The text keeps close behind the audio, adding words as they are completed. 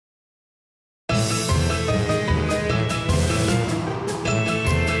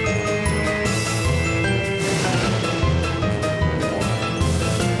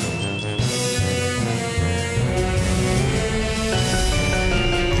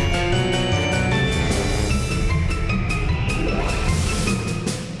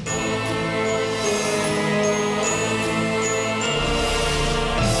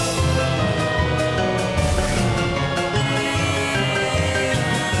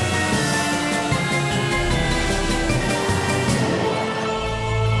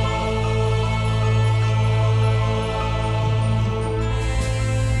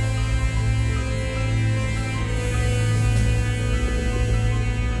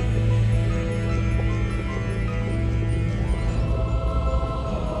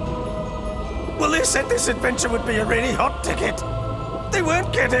They said this adventure would be a really hot ticket. They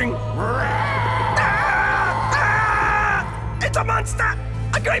weren't kidding. It's a monster!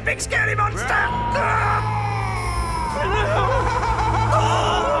 A great big scary monster!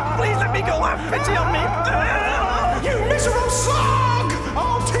 Oh, please let me go. Have pity on me. You miserable slug!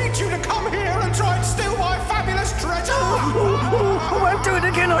 I'll teach you to come here and try and steal my fabulous treasure! I won't do it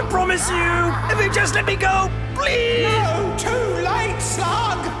again, I promise you. If you just let me go, please. No, too late,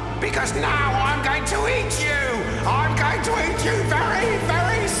 slug! Because now I'm going to eat you! I'm going to eat you very,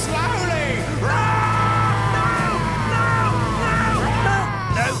 very slowly!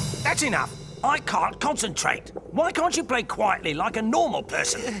 No, that's enough. I can't concentrate. Why can't you play quietly like a normal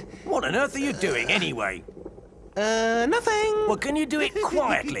person? What on earth are you doing anyway? Nothing. Well, can you do it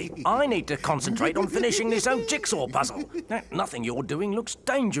quietly? I need to concentrate on finishing this old jigsaw puzzle. That nothing you're doing looks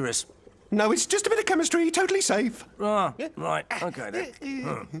dangerous. No, it's just a bit of chemistry, totally safe. Ah, right, okay then.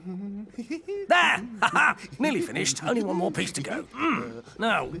 There! Ha-ha! Nearly finished. Only one more piece to go.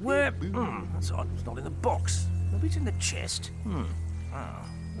 Now, where... that's odd. It's not in the box. Maybe it's in the chest.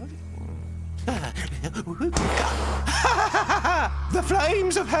 The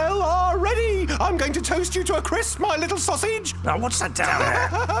flames of hell are ready! I'm going to toast you to a crisp, my little sausage! Now, what's that down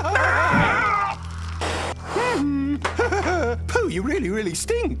there? Pooh, you really, really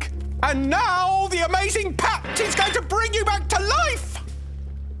stink! And now the amazing Pat is going to bring you back to life!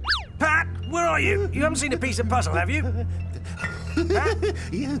 Pat, where are you? You haven't seen a piece of puzzle, have you? Pat?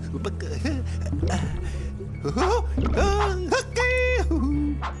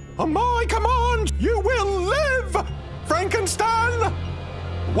 On my command, you will live! Frankenstein!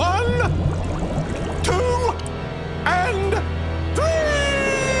 1, 2, and 3!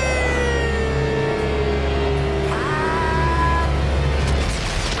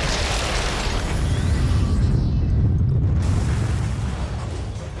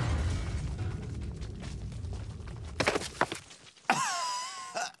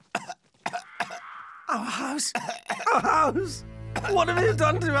 Our house! Our house! What have you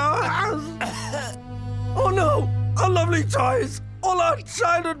done to our house? Oh no! Our lovely toys! All our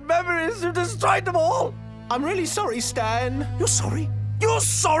childhood memories! You destroyed them all! I'm really sorry, Stan. You're sorry? You're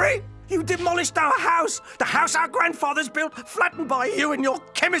sorry? You demolished our house! The house our grandfathers built, flattened by you and your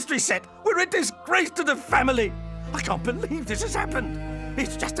chemistry set! We're a disgrace to the family! I can't believe this has happened!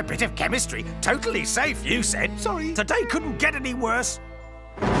 It's just a bit of chemistry. Totally safe, you said. Sorry. Today couldn't get any worse.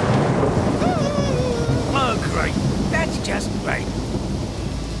 Oh, great. That's just great.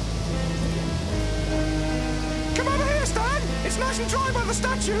 Come over here, Stan. It's nice and dry by the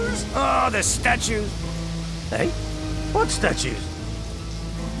statues. Oh, the statues. Hey? What statues?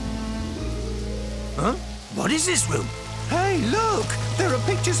 Huh? What is this room? Hey, look. There are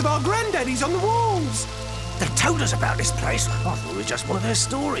pictures of our granddaddies on the walls. They told us about this place. I thought it was just one of their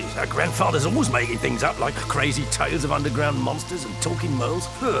stories. Our grandfather's always making things up, like crazy tales of underground monsters and talking moles.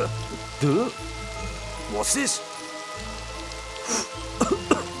 What's this?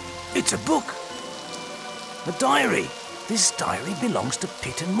 It's a book. A diary. This diary belongs to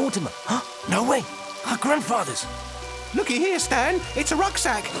Pete and Mortimer. Huh? No way. Our grandfathers. Looky here, Stan. It's a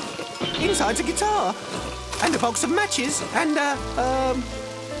rucksack. Inside's a guitar. And a box of matches. And,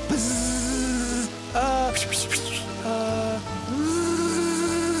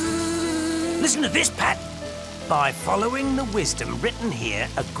 Listen to this, Pat. By following the wisdom written here,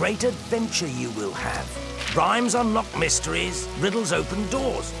 a great adventure you will have. Rhymes unlock mysteries, riddles open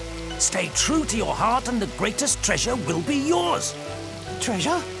doors. Stay true to your heart and the greatest treasure will be yours.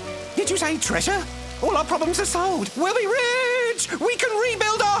 Treasure? Did you say treasure? All our problems are solved. We'll be rich! We can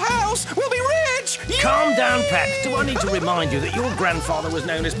rebuild our house! We'll be rich! Calm down, Pat. Do I need to remind you that your grandfather was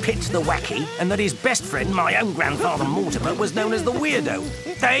known as Pitt the Wacky and that his best friend, my own grandfather Mortimer, was known as the Weirdo?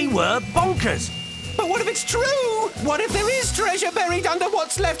 They were bonkers. But what if it's true? What if there is treasure buried under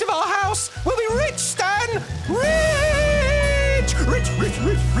what's left of our house? We'll be rich, Stan! Rich! Rich, rich,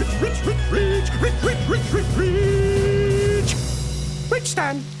 rich, rich, rich, rich, rich, rich, rich, rich, rich, rich! Rich,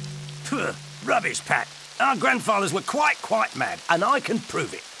 Stan. Pugh, rubbish, Pat. Our grandfathers were quite mad, and I can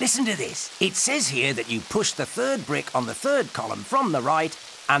prove it. Listen to this. It says here that you push the third brick on the third column from the right,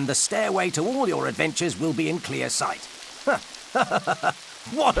 and the stairway to all your adventures will be in clear sight.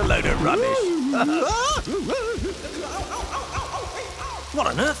 What a load of rubbish. What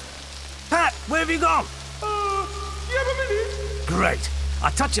on earth? Pat, where have you gone? You have a minute? Great. I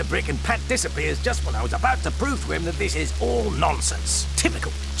touch a brick and Pat disappears just when I was about to prove to him that this is all nonsense.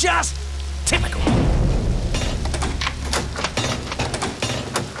 Typical. Just typical.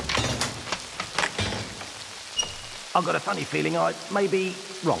 I've got a funny feeling I may be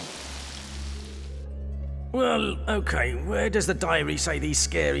wrong. Well, okay, where does the diary say these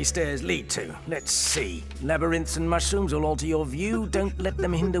scary stairs lead to? Let's see. Labyrinths and mushrooms will alter your view. Don't let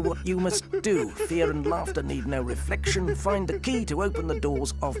them hinder what you must do. Fear and laughter need no reflection. Find the key to open the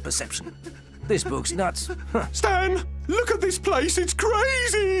doors of perception. This book's nuts. Stan, look at this place. It's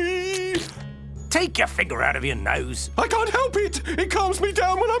crazy. Take your finger out of your nose. I can't help it. It calms me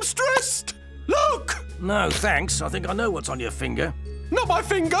down when I'm stressed. Look! No, thanks. I think I know what's on your finger. Not my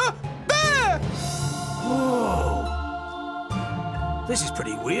finger. There! Whoa. This is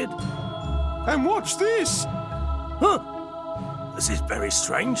pretty weird. And watch this. Huh. This is very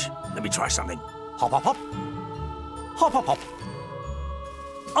strange. Let me try something. Hop, hop, hop. Hop, hop, hop.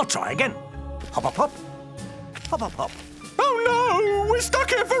 I'll try again. Hop, hop, hop. Hop, hop, hop. Oh no! We're stuck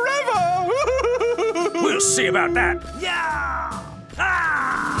here forever! We'll see about that. Yeah!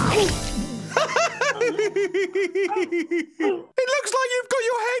 Ah! It looks like you've got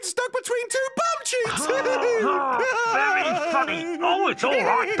your head stuck between two bum cheeks! Very funny. Oh, it's all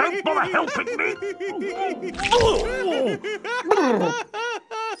right. Don't bother helping me.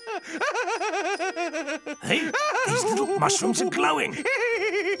 Hey, these little mushrooms are glowing.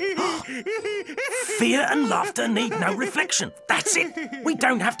 Fear and laughter need no reflection. That's it. We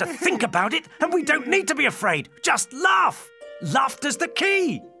don't have to think about it, and we don't need to be afraid. Just laugh. Laughter's the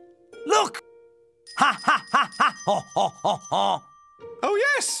key. Look. Ha, ha, ha, ha, ho, ho, ho, ho. Oh,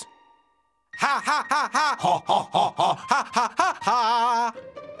 yes! Ha, ha, ha, ha, ho, ho, ho, ho, ha, ha, ha, ha.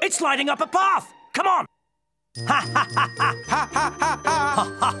 It's lighting up a path. Come on. Ha, ha, ha, ha, ha, ha, ha, ha,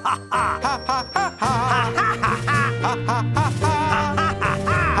 ha, ha, ha, ha.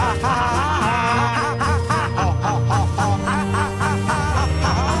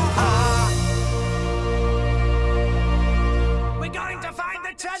 We're going to find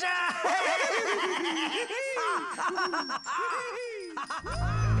the treasure.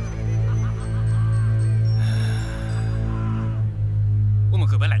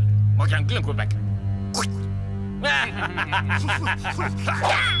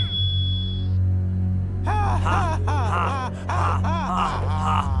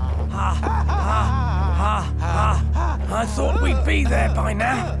 I thought we'd be there by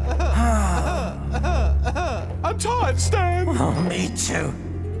now. I'm tired, Stan. Oh, me too.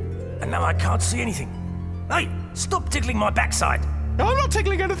 And now I can't see anything. Hey, stop tickling my backside. I'm not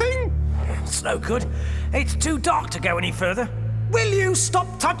tickling anything. It's no good. It's too dark to go any further. Will you stop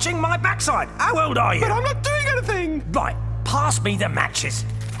touching my backside? How old are you? But I'm not doing anything. Right, pass me the matches.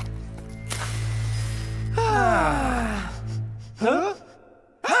 Huh?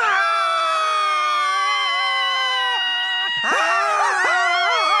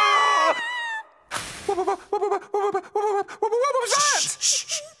 What was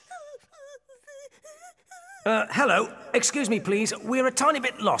that? Hello. Excuse me, please. We're a tiny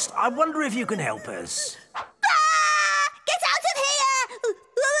bit lost. I wonder if you can help us. Get out of here!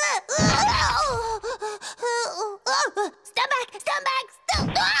 Stand back! Stand back!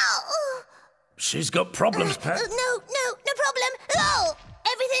 She's got problems, Pat. No problem. Oh,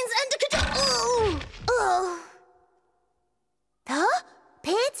 everything's under control. Huh?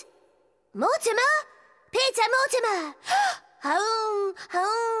 Pete? Mortimer? Peter Mortimer! Home.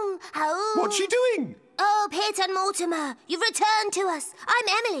 What's she doing? Oh, Pete and Mortimer, you've returned to us. I'm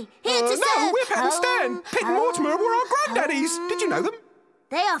Emily, here to serve. No, we're Pat and Stan. Pete and Mortimer were our granddaddies. Did you know them?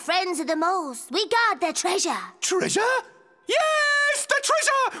 They are friends of the moles. We guard their treasure. Treasure? Yes, the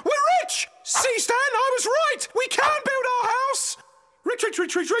treasure! We're rich! See, Stan, I was right. We can build our house. Rich, rich,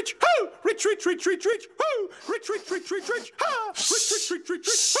 rich, rich, rich, ho! Rich, rich, rich, rich, rich, ho! Rich, rich, rich, rich, rich, ha! Rich, rich, rich, rich,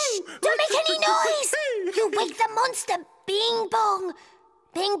 rich, ho! Don't make any noise! You'll wake the monster, Bing Bong!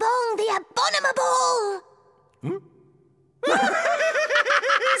 Bing Bong, the abominable!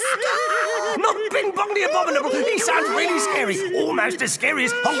 Not Bing Bong the Abominable. He sounds really scary. Almost as scary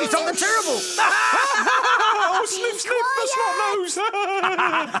as Honky Tonk the Terrible. Oh, sniff, sniff, the snot nose!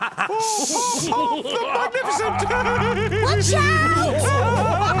 The magnificent! Watch out!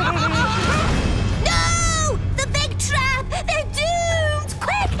 No! The big trap! They're doomed!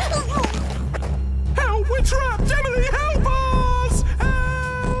 Quick! Help, we're trapped! Emily, help us!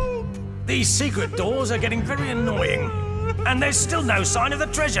 Help! These secret doors are getting very annoying. And there's still no sign of the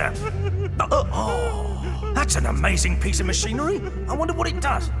treasure. Oh, that's an amazing piece of machinery. I wonder what it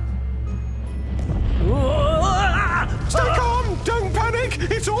does. Stay calm! Don't panic!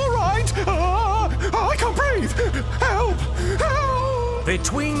 It's all right! I can't breathe! Help! Help!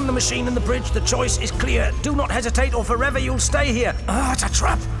 Between the machine and the bridge, the choice is clear. Do not hesitate or forever you'll stay here. It's a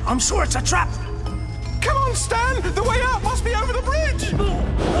trap. I'm sure it's a trap. Come on, Stan! The way out must be over the bridge!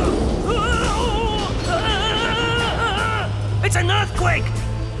 It's an earthquake!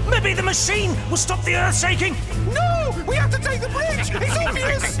 Maybe the machine will stop the earth shaking. No! We have to take the bridge! It's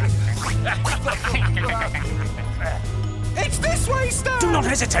obvious! It's this way, Stan! Do not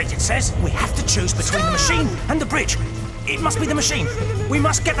hesitate, it says. We have to choose between the machine and the bridge. It must be the machine. We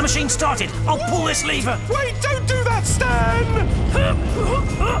must get the machine started. I'll pull this lever. Wait, don't do that, Stan!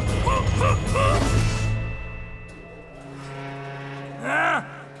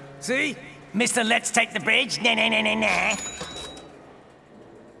 See? Mr. Let's take the bridge. Nah, nah, nah, nah, nah.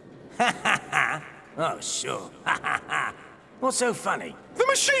 Ha ha ha. Oh, sure. Ha ha ha. What's so funny? The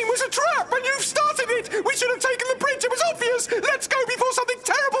machine was a trap, and you've started it! We should have taken the bridge, it was obvious! Let's go before something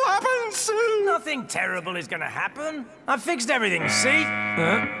terrible happens! Nothing terrible is gonna happen. I fixed everything, see?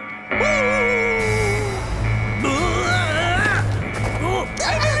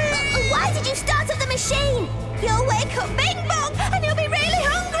 Why did you start up the machine? You'll wake up Bing Bong and you'll be really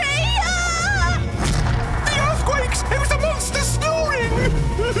hungry! The earthquakes! It was the monster snoring!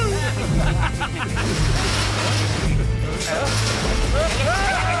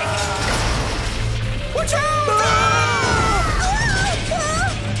 Watch out!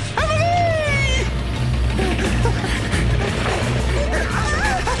 Emily!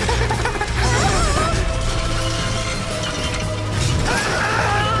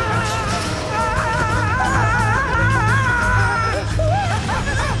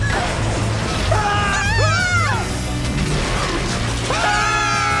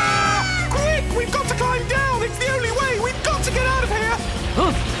 Quick! We've got to climb down! It's the only way! We've got to get out of here!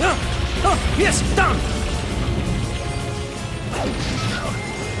 Oh, yes, done.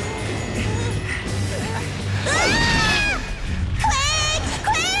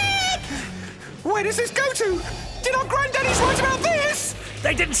 Quick! Where does this go to? Did our granddaddies write about this?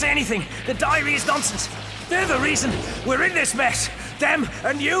 They didn't say anything. The diary is nonsense. They're the reason we're in this mess. Them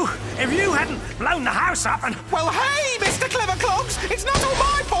and you. If you hadn't blown the house up and... Well, hey, Mr. Clever Clogs! It's not all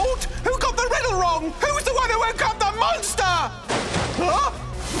my fault! Who got the riddle wrong? Who's the one who woke up the monster? Huh?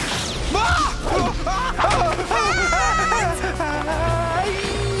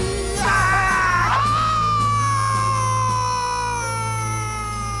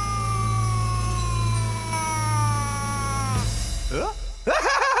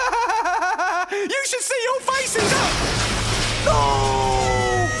 You should see your faces!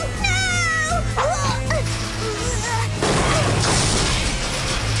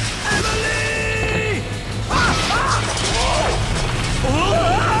 Emily!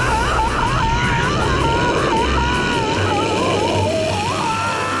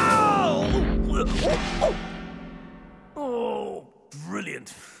 Oh,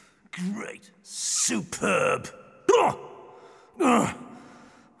 brilliant. Great. Superb.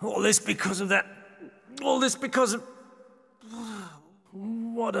 All this because of that. All this because of...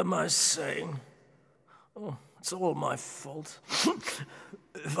 What am I saying? Oh, it's all my fault.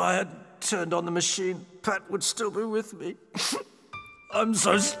 If I had turned on the machine, Pat would still be with me. I'm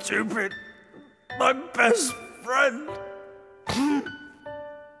so stupid. My best friend.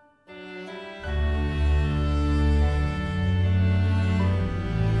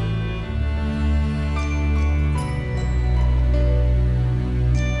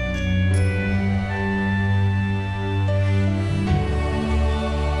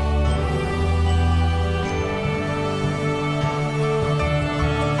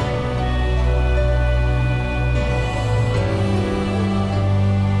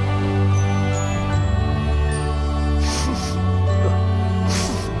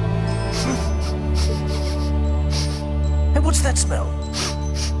 What's that smell?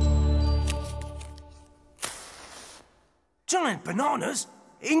 Giant bananas?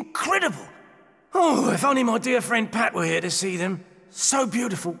 Incredible! Oh, if only my dear friend Pat were here to see them. So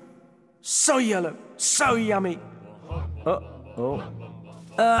beautiful, so yellow, so yummy.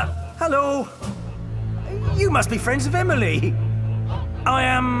 Hello. You must be friends of Emily. I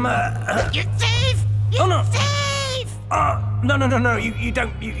am, You thief! Oh, no. Thief! No,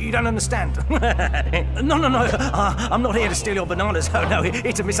 you don't understand. No, I'm not here to steal your bananas. Oh, no,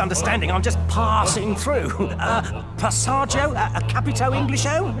 it's a misunderstanding. I'm just passing through. Passaggio? Capito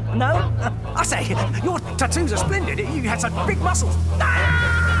Englisho? No? I say, your tattoos are splendid. You had such big muscles.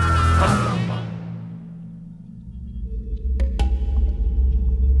 Ah!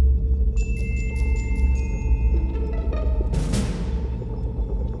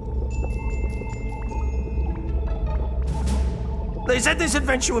 They said this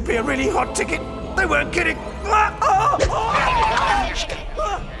adventure would be a really hot ticket. They weren't kidding. Oh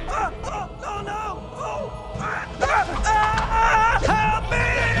no! Help me!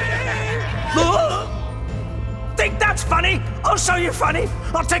 Think that's funny? I'll show you funny.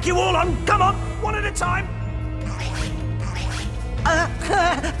 I'll take you all on. Come on, one at a time.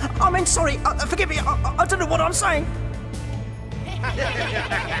 I mean, sorry. Forgive me. I don't know what I'm saying.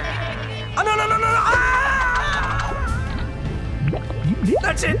 Oh, no. Ah!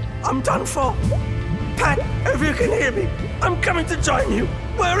 That's it. I'm done for. Pat, if you can hear me, I'm coming to join you,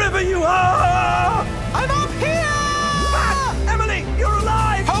 wherever you are! I'm up here! Pat! Emily, you're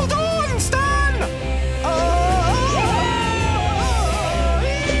alive! Hold on, Stan!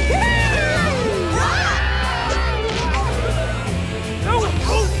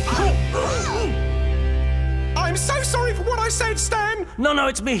 I'm so sorry for what I said, Stan! No,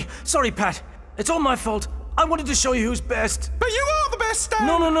 it's me. Sorry, Pat. It's all my fault. I wanted to show you who's best. But you are the best, Stan!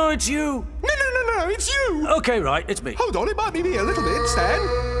 No, it's you. No, it's you! Okay, right, it's me. Hold on, it might be me a little bit, Stan.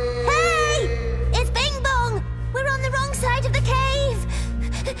 Hey! It's Bing Bong! We're on the wrong side of the cave!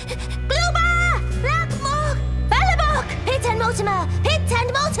 Bloober! Blackmore! Bellabok! Pit and Mortimer! Pit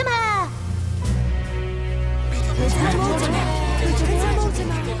and Mortimer! Pit and Mortimer! Pit and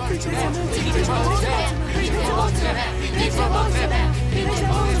Mortimer! Pit and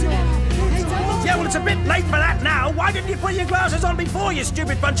Mortimer! Yeah, well, it's a bit late for that now. Why didn't you put your glasses on before, you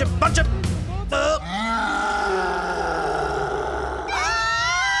stupid bunch of... Watch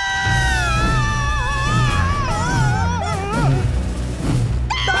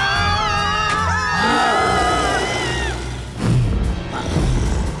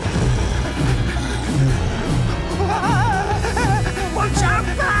out,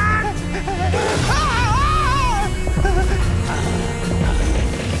 Pat!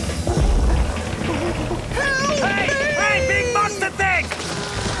 Hey, big monster thing!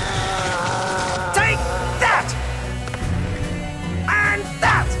 Take that! And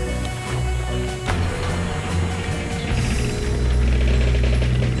that!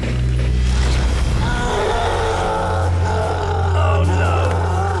 Oh, no!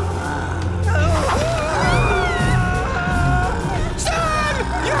 Stan!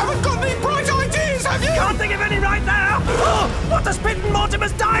 You haven't got any bright ideas, have you? Can't think of any right now! Oh, what does Pit and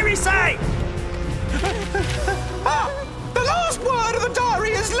Mortimer's diary say? The last word of the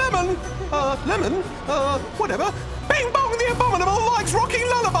diary is lemon. Lemon? Whatever. Bing Bong the Abominable likes rocking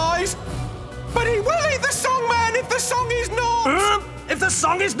lullabies. But he will eat the song man if the song is not. If the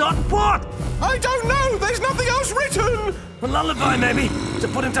song is not what? I don't know. There's nothing else written. A lullaby, maybe. To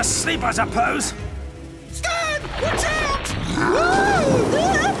put him to sleep, I suppose. Stan, watch out!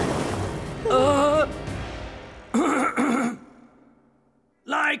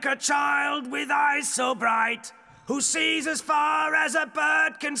 Like a child with eyes so bright, who sees as far as a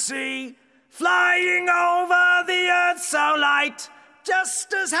bird can see, flying over the earth so light,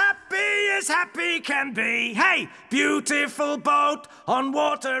 just as happy can be. Hey, beautiful boat, on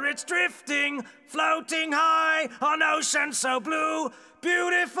water it's drifting, floating high on ocean so blue.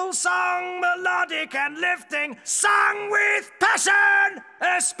 Beautiful song, melodic and lifting, sung with passion,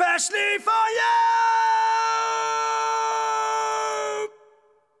 especially for you!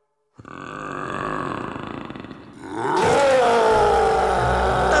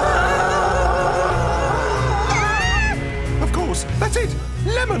 Of course, that's it.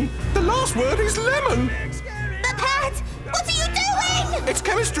 Lemon. The last word is lemon. But Pat, what are you doing? It's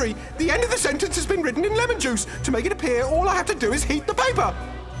chemistry. The end of the sentence has been written in lemon juice. To make it appear, all I have to do is heat the paper.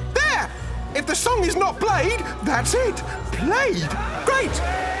 There! If the song is not played, that's it. Played. Great.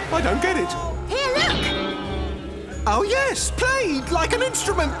 I don't get it. Here, look! Oh, yes, played like an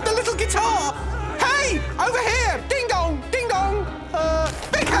instrument, the little guitar. Hey, over here! Ding dong, ding dong.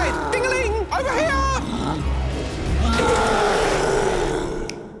 Big head, ding-a-ling, over here!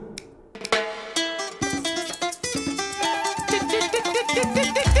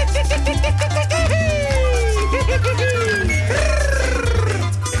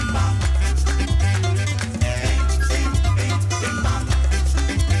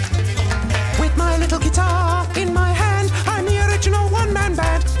 With my little guitar in my hand, I'm the original one-man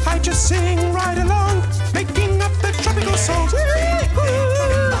band. I just sing right along, making up the tropical songs.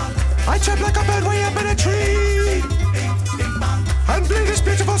 I chirp like a bird way up in a tree and play this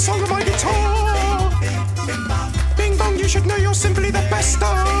beautiful song on my guitar. Bing bong, you should know you're simply the best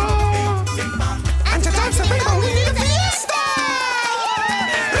star. And to dance the bing bong, we need a fiesta.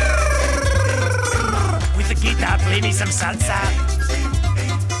 With the guitar, play me some salsa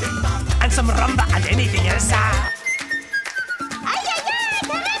and some rumba and anything else.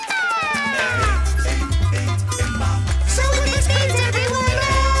 So with this beat, everyone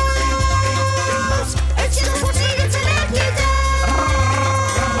knows it's just what's needed to make you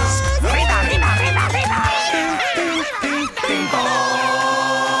dance. Riba, riba, riba, riba. Bing bong.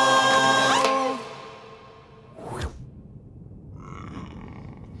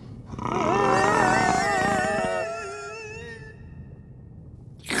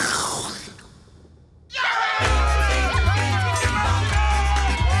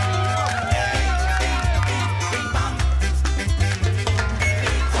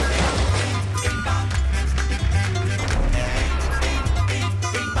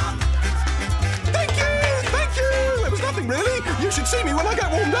 should see me when I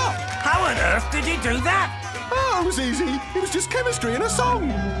get warmed up. How on earth did you do that? Oh, it was easy. It was just chemistry and a song.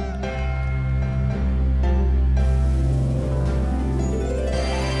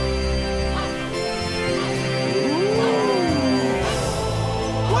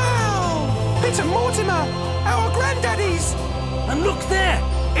 Wow! It's a Mortimer, our granddaddies. And look there!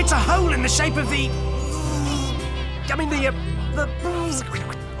 It's a hole in the shape of the... I mean,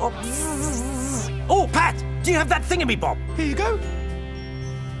 Oh, Pat! Do you have that thingamy-bob? Here you go.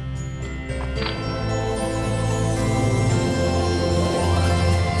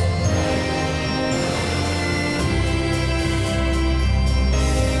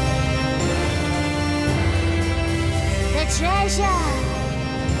 The treasure!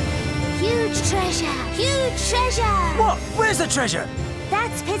 Huge treasure! Huge treasure! What? Where's the treasure?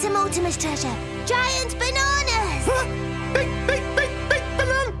 That's Peter Mortimer's treasure. Giant bananas! Huh? Big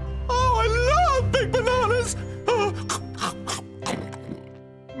banana! Oh, I love big bananas!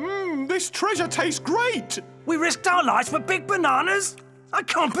 This treasure tastes great! We risked our lives for big bananas? I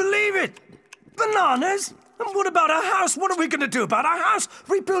can't believe it! Bananas? And what about our house? What are we going to do about our house?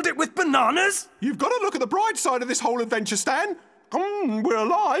 Rebuild it with bananas? You've got to look at the bright side of this whole adventure, Stan. We're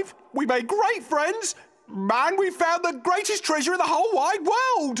alive. We made great friends. Man, we found the greatest treasure in the whole wide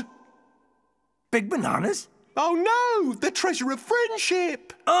world. Big bananas? Oh, no, the treasure of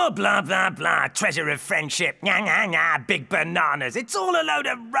friendship. Oh, blah, blah, blah. Treasure of friendship. Nah, nah, nah. Big bananas. It's all a load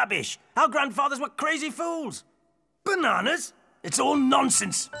of rubbish. Our grandfathers were crazy fools. Bananas? It's all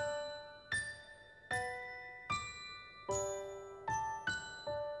nonsense.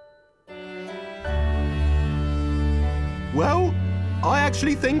 Well, I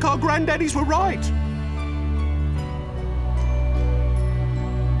actually think our granddaddies were right.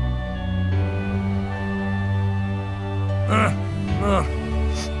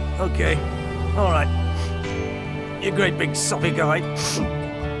 Okay. All right. You great big soppy guy.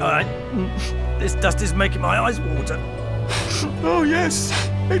 All right. This dust is making my eyes water. Oh, yes,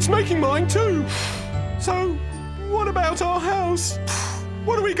 it's making mine too. So, what about our house?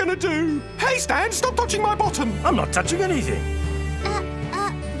 What are we going to do? Hey, Stan, stop touching my bottom. I'm not touching anything.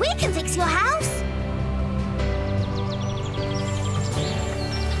 We can fix your house.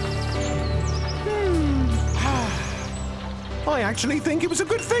 I actually think it was a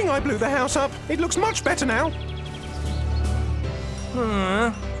good thing I blew the house up. It looks much better now.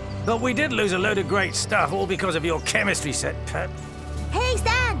 But we did lose a load of great stuff, all because of your chemistry set, Pep. Hey,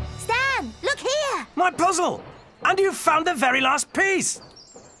 Stan! Stan! Look here! My puzzle! And you found the very last piece!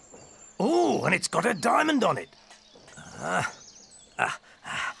 Oh, and it's got a diamond on it.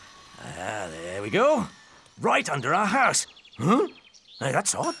 There we go. Right under our house. Huh? Hey,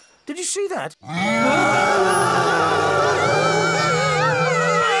 that's odd. Did you see that?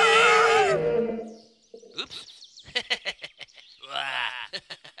 Oops.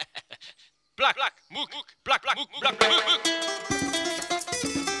 Black, mook, black, mook, black, mook.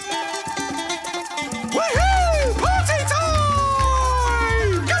 Woohoo! Party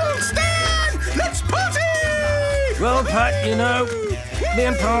time! Come on, Stan! Let's party! Well, Pat, you know, me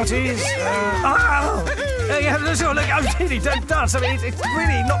and parties. Yeah, sure, look, I really don't dance. I mean, it's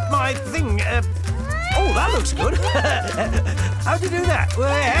really not my thing. Oh, that looks good. How'd you do that?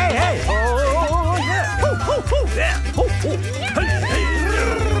 Well, hey. Oh, yeah. Oh, yeah.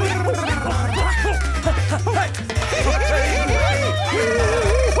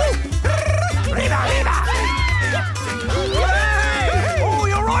 Oh,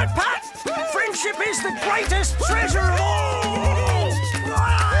 you're right, Pat. Friendship is the greatest treasure of all.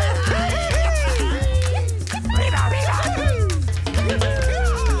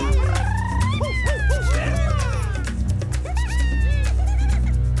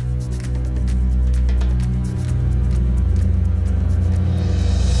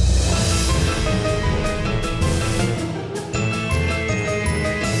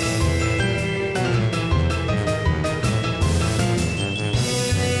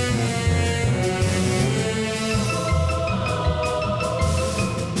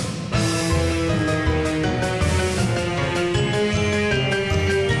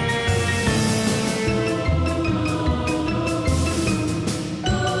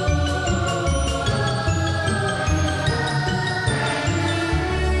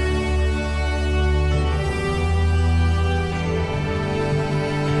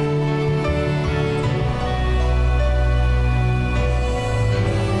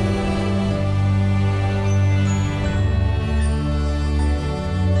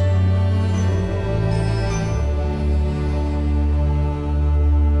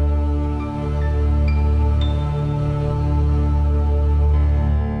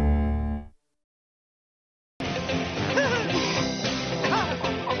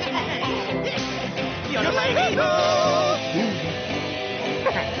 Hee-haw!